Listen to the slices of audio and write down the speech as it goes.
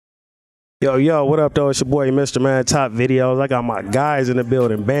Yo, what up, though? It's your boy, Mista Man, Top Videos. I got my guys in the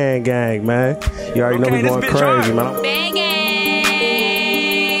building, BandGang, man. You already know we going crazy, man. BandGang.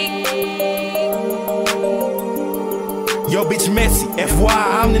 Yo, bitch messy. FY,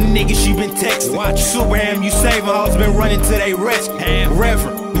 I'm the nigga she been texting. Watch Super Ham, you saving hoes been running to they rescue.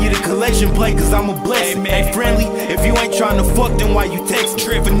 Reverend, need a collection plate cause I'm a blessing. Hey, friendly, if you ain't trying to fuck, then why you text?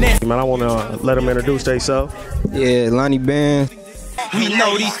 Finesse. Man, I want to let them introduce themselves. Yeah, Lonnie Band. We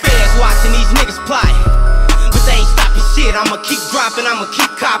know these feds watching these niggas plot, but they ain't stopping shit. I'ma keep dropping, I'ma keep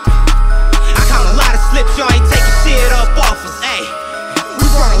copping. I count a lot of slips, y'all ain't taking shit up off us, ayy. We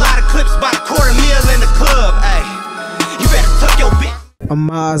run a lot of clips, about a $250,000 in the club, ayy. You better tuck your bitch. I'm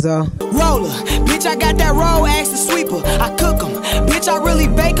Mazza. Roller, bitch, I got that roll, ask the sweeper. I cook them, bitch, I really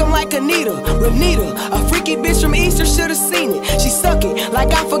bake them like Anita. Renita, a freaky bitch from Easter, should've seen it. She suck it,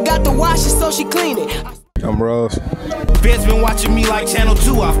 like I forgot to wash it, so she clean it. I'm Rose. Feds been watching me like Channel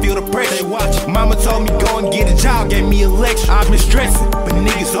 2, I feel the pressure. They watch. Mama told me go and get a job, gave me a lecture. I've been stressing, but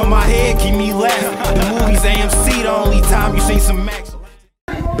niggas on my head keep me laughing. The movies AMC, the only time you seen some Max.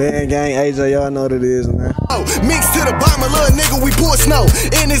 BandGang, AJ, y'all know what it is, man. Oh, mix to the bottom, a little nigga, we pour snow.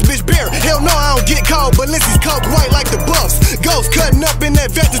 In this bitch bare, hell no, I don't get cold. But Lindsay's coke white like the Buffs. Ghost cutting up in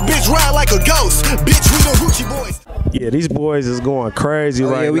that vet, this bitch ride like a ghost. Bitch, we the hoochie boys. Yeah, these boys is going crazy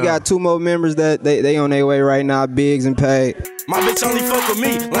right now. Yeah, we got 2 more members that they on their way right now, Biggs and Paid. My bitch only fuck with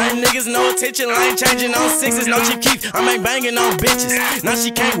me. Lame niggas, no attention. Lame changing on 6s, no cheap keep. I ain't banging on bitches. Now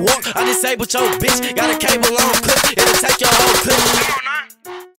she can't walk. I disabled your bitch. Got a cable on clip. It'll take your whole clip.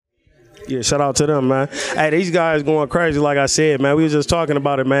 Yeah, shout out to them, man. Hey, these guys going crazy, like I said, man. We was just talking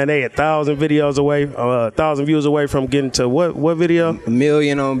about it, man. They 1,000 videos away, 1,000 views away from getting to what video? 1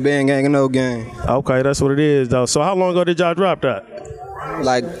 million on BandGang and No Gang. Okay, that's what it is, though. So how long ago did y'all drop that?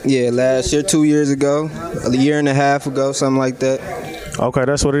 Like, yeah, last year, 2 years ago, a year and a half ago, something like that. Okay,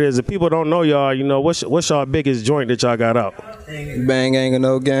 that's what it is. If people don't know y'all, you know, what's y'all biggest joint that y'all got out? BandGang and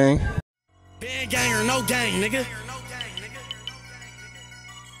No Gang. BandGang or no gang, nigga.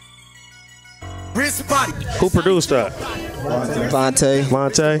 Wrist body. Who produced that? Vontae.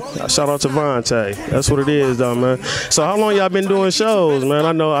 Vontae? Shout out to Vontae. That's what it is, though, man. So how long y'all been doing shows, man?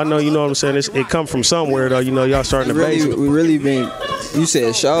 I know, you know what I'm saying? It come from somewhere, though. You know, y'all starting the basement. We really been, you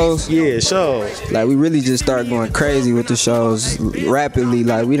said shows? Yeah, shows. Like, we really just started going crazy with the shows rapidly.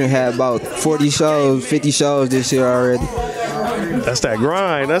 Like, we done had about 40 shows, 50 shows this year already. That's that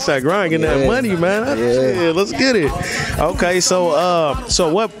grind. That's that grind. Getting that money, man. Yeah, let's get it. Okay, so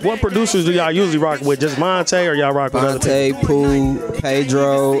what producers do y'all usually rock with? Just Vontae, or y'all rock with other people? Vontae, Pooh,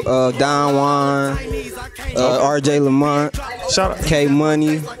 Pedro, Don Juan, RJ Lamont, shout out K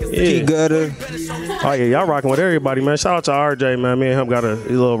Money, P Gutter. Oh yeah, y'all rocking with everybody, man. Shout out to RJ, man. Me and him got a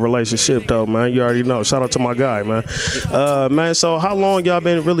little relationship though, man. You already know. Shout out to my guy, man. Man, so how long y'all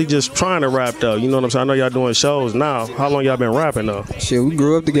been really just trying to rap though? You know what I'm saying? I know y'all doing shows now. How long y'all been rapping though? Shit, we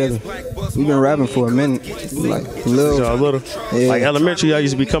grew up together. We've been rapping for a minute, like little. Yeah. Like elementary, y'all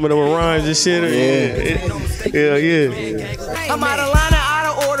used to be coming up with rhymes and shit. Yeah. I'm out of line and out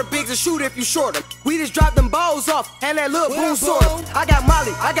of order. Biggs and shoot if you short 'em. We just dropped them bows off and that little boom sort of. I got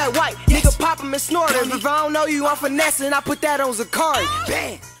Molly, I got white. Nigga pop 'em and snort 'em. If I don't know you, I'm finessing. I put that on Zakari.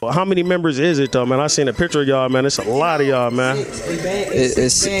 Bam. Well, how many members is it though, man? I seen a picture of y'all, man. It's a lot of y'all, man. It's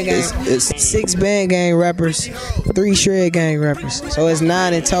 6 BandGang rappers, 3 Shred Gang rappers. So it's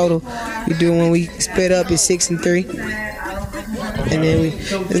 9 in total. We do when we split up, it's 6 and 3. And then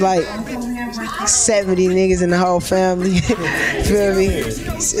it's like 70 niggas in the whole family. Feel me?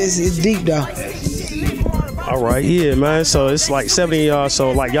 It's deep though. All right, yeah, man. So it's like 70 of y'all.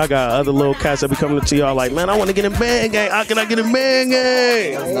 So like y'all got other little cats that be coming to y'all like, man, I want to get in BandGang. How can I get in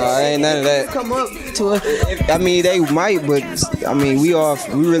BandGang? No, ain't none of that. Come up to us. I mean, they might, but I mean, we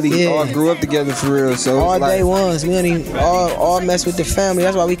really all grew up together for real. So all day ones. We only all mess with the family.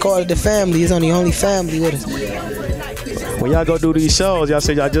 That's why we call it the family. It's only family with us. When y'all go do these shows, y'all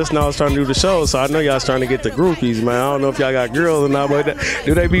say y'all just now starting to do the shows, so I know y'all starting to get the groupies, man. I don't know if y'all got girls or not, but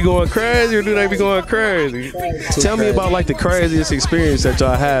do they be going crazy or do they be going crazy? Tell me about like the craziest experience that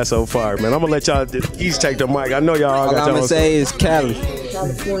y'all had so far, man. I'm gonna let y'all each take the mic. I know y'all all got y'all. All I'm gonna say is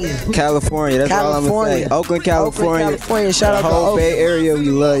California. That's all I'm gonna say. Oakland, California. Shout out to the whole Bay Area. We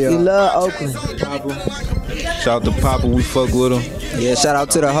love y'all. We love Oakland. Shout out to Papa. We fuck with him. Yeah, shout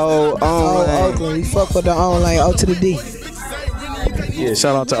out to the whole Oakland. We fuck with the own lane, O to the D. Yeah,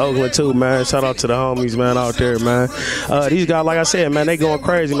 shout out to Oakland too, man. Shout out to the homies, man, out there, man. These guys, like I said, man, they going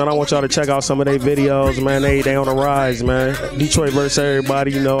crazy, man. I want y'all to check out some of their videos, man. They on the rise, man. Detroit versus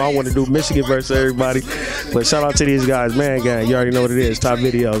everybody, you know. I want to do Michigan versus everybody. But shout out to these guys, BandGang. You already know what it is. Top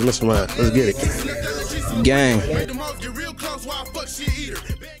videos, Mista Man. Let's get it. Gang.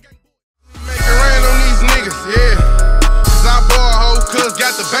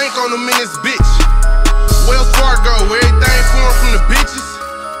 on them in this bitch. Wells Fargo, everything foreign from the bitches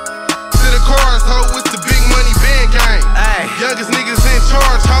to the cars, ho. It's the big money BandGang. Ay. Youngest niggas in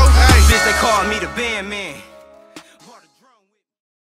charge, ho. Ay. Bitch, they call me the band man.